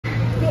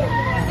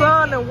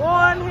and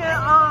won him,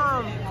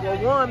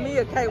 well, won me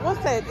a cake.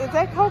 What's that? Is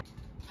that Coke?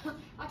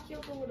 I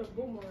killed her with a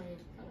boomerang.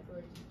 Kind of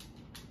crazy.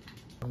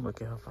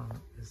 Look at her phone.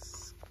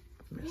 It's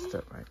messed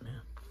up right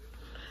now.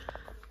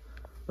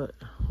 But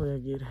we'll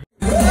get it.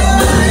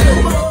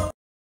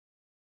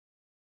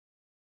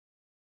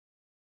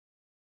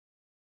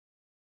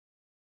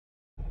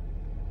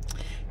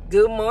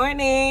 Good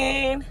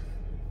morning.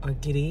 Or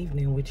good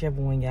evening,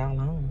 whichever one y'all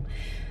on.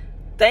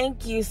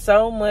 Thank you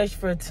so much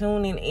for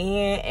tuning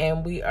in,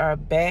 and we are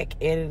back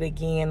at it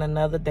again.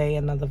 Another day,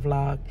 another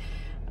vlog.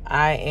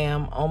 I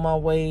am on my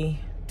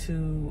way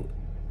to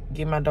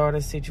get my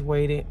daughter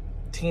situated.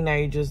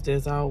 Teenagers,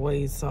 there's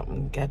always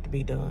something got to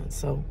be done,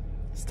 so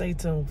stay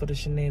tuned for the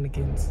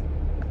shenanigans.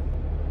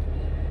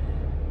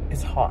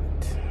 It's hot.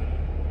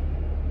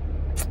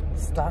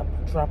 Stop,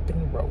 drop,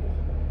 and roll.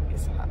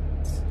 It's hot.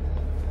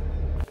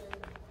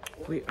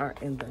 We are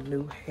in the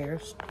new hair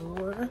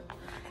store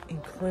in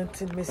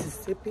Clinton,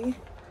 Mississippi.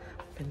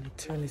 I'm gonna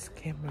turn this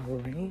camera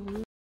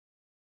around.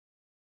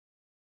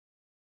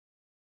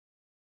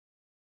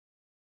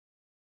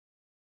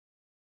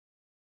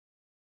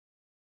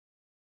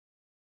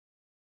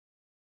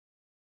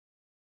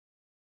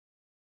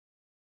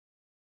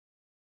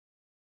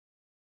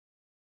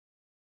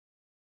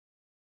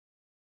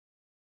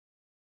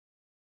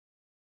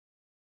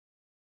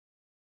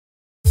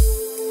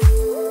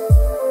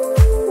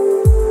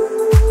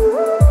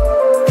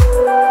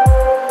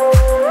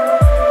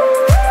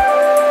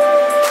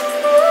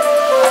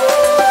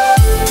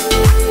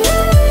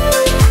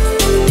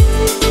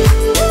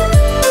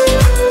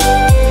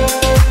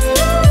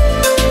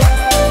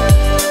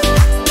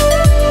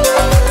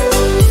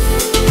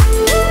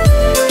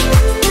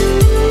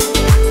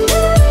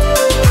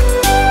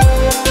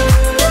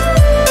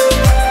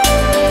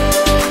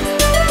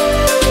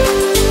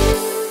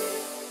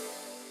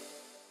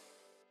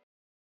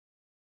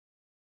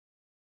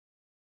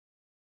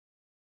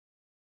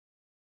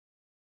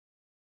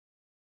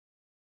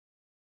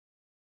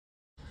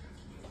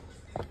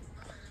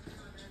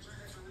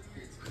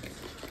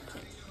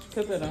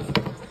 Put that on.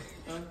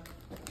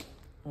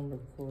 I'm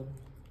recording.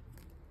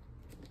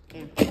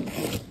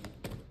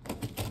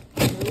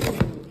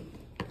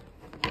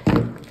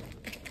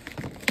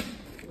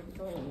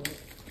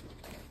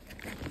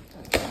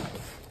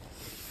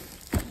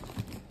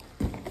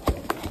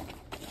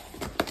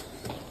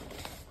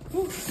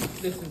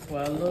 This is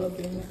why I love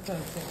being a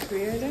content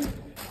creator.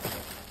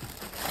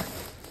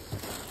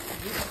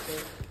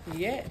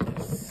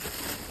 Yes.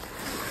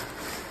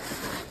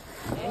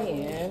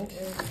 And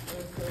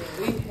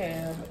we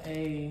have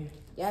a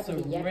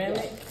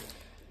ceramic.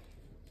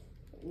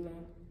 No.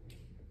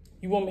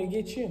 You want me to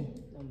get you?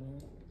 No,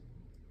 man.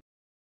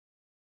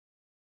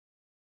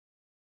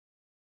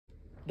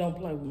 Don't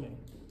play with me.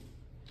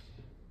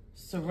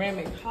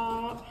 Ceramic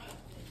hob.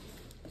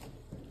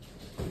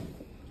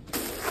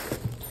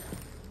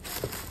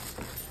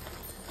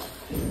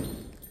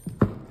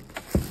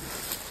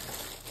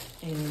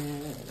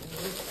 And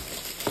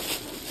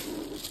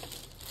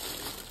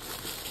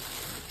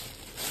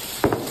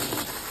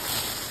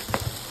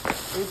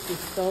this is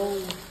so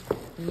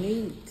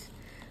neat.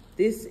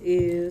 This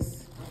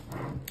is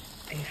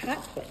a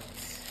hot plate.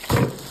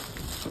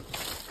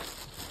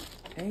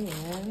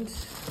 And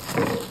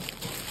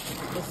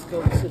let's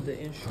go to the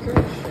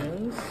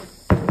instructions.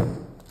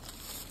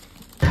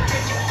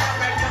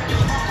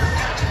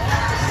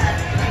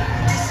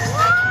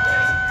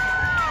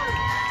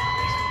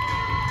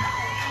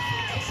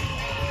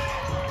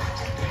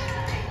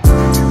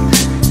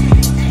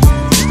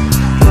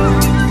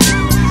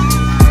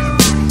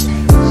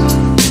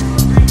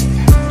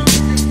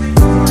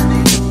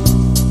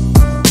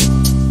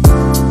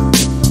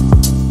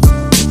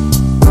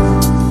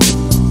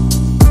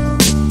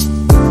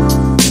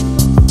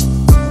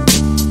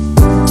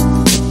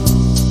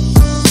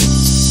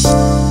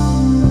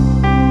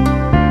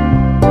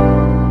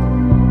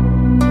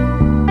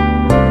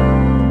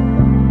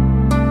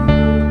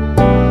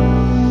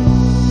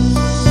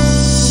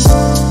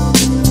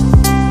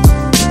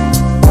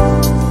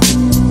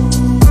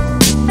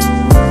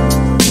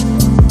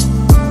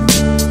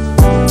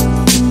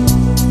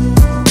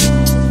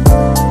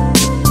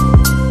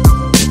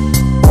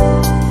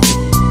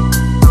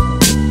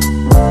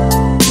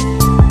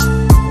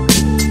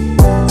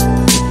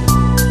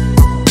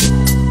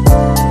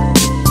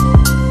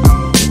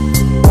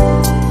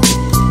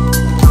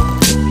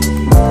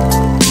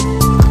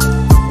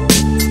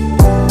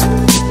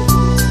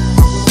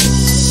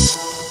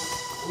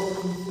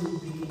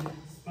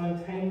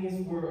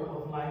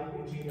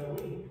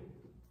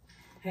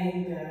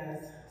 Hey you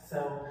guys, so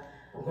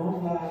I'm gonna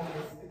vlog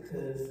this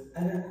because I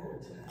got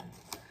court tonight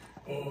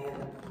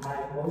and my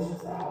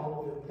emotions are all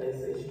over the place.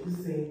 As you can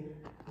see,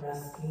 my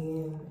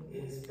skin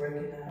is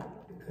breaking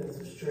out because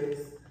of stress.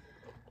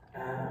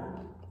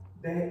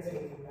 Back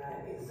taking my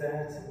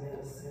anxiety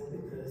medicine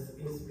because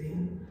it's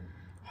been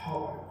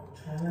hard.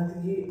 I'm trying not to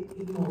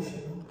get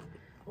emotional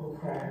or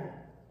cry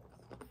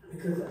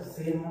because I've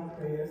said my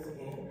prayers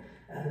and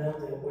I know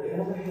that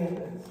whatever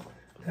happens,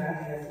 God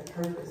has a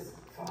purpose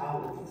for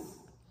all of this.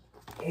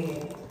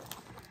 And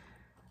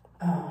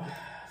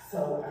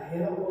so I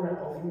had an order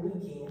over the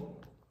weekend,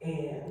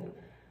 and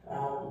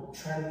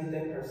trying to get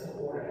that person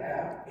order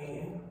out,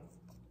 and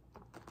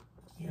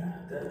yeah,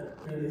 the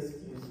really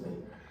excuse me,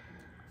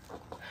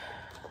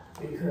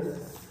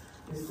 because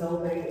it's so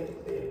bad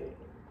that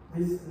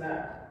this is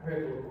not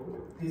regular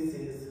food. This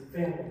is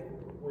family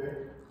food, where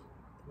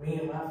me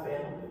and my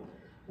family,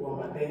 well,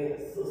 my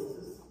dad's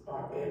sisters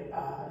are at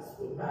odds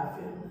with my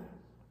family.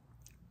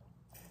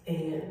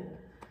 And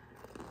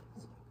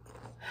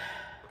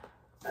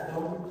I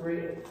don't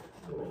regret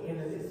doing any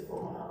of this for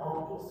my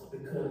uncles,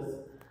 because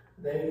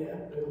they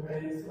have been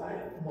raised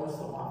like more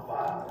so my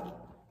father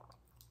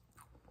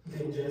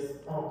than just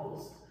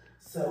uncles.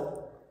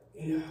 So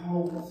it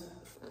holds.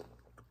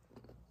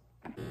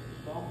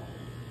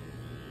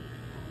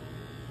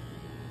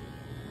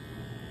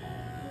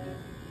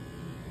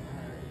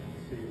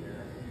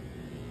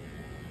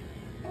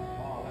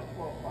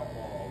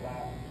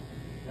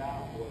 That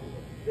was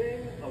a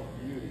thing of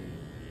beauty.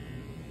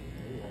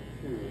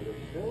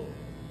 There's still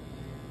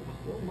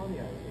money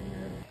out in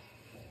here.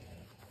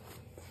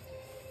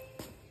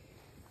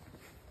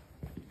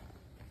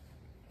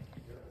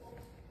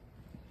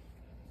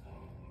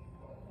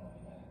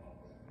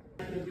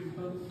 Your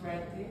boots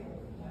right there.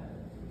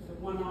 The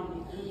one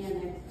on the end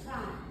at the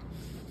top.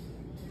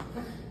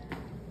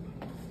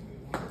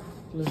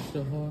 Bless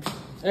your heart.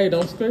 Hey,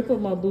 don't scrape up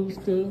my boots,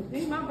 too.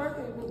 These my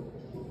birthday boots.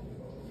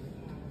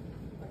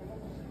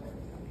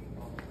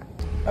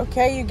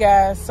 Okay, you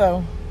guys,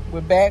 so we're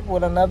back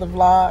with another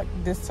vlog.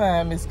 This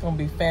time it's gonna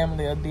be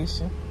family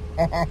edition.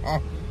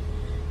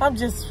 I'm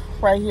just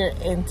right here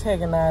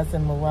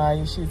antagonizing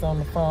Mariah. She's on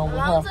the phone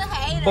with her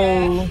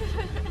boo.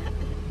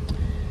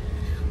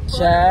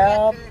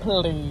 Child,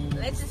 please.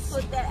 Let's just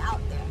put that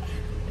out there.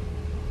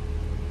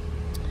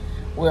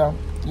 Well,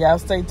 y'all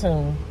stay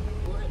tuned.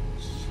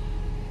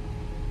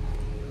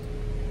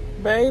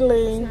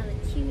 Bailey. It's not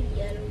a cutie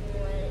yet, I don't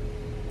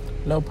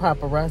want. No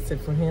paparazzi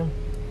for him.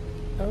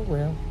 Oh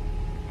well.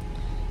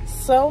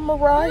 So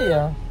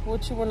Mariah,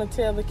 what you want to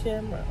tell the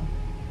camera?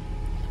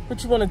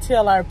 What you want to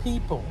tell our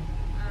people?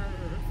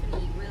 It's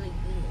gonna be really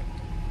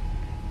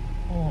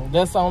good.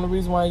 That's the only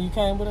reason why you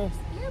came with us?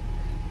 Yep.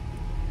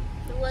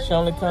 If it wasn't She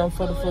only for come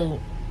for the food.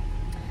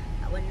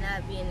 I would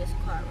not be in this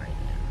car right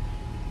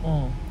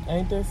now.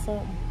 Ain't that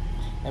something?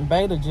 And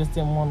Beta just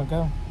didn't want to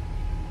go,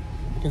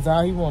 because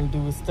all he want to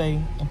do is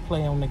stay and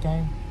play on the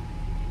game.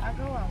 I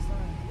go outside.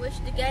 Which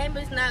the game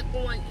is not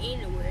going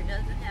anywhere. It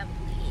doesn't have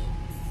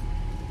legs.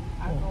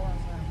 I go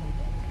outside and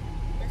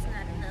play That's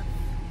not enough.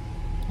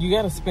 You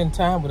got to spend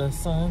time with us,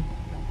 son.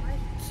 Right?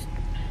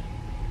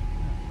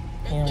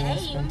 The You don't want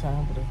to game spend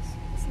time with us.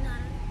 is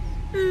not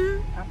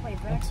enough. I play I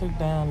basketball. took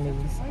down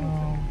these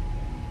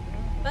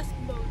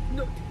Basketball is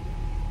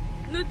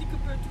nothing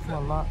compared to my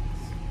football. locks.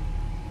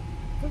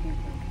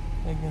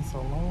 They get so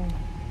long.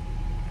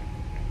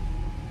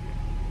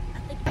 I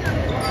think